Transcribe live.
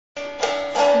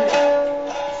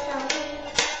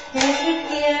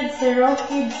the Row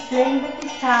kids playing the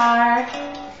guitar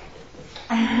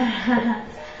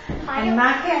and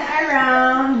knocking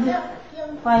around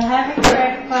while having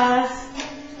breakfast.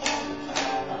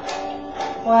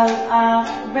 Well,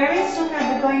 very soon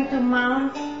we're going to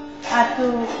mount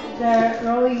to the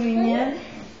Row Union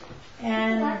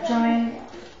and join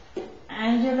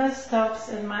Angela Stokes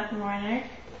and Matt Warner.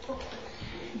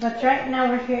 But right now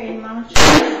we're here in Mount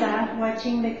Shasta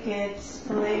watching the kids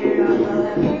play around while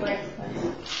having breakfast.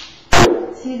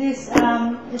 See this,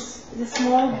 the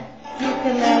small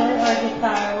ukulele or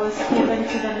guitar was given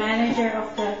to the manager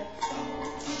of the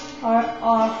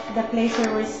place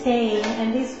where we're staying,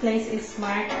 and this place is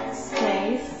Mark's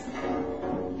place.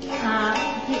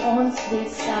 He owns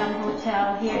this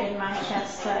hotel here in Mount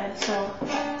Shasta, and so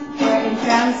we're in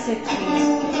transit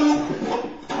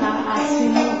as we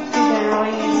move to the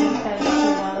Royal Union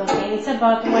Festival. Okay, it's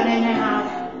about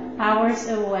 1.5 hours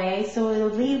away, so we'll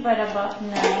leave at about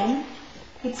 9.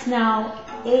 It's now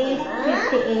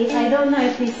 8:58. I don't know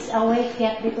if he's awake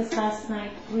yet because last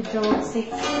night we drove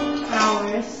 6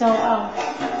 hours. So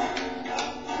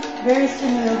very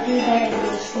soon we'll be there and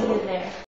we'll see you there.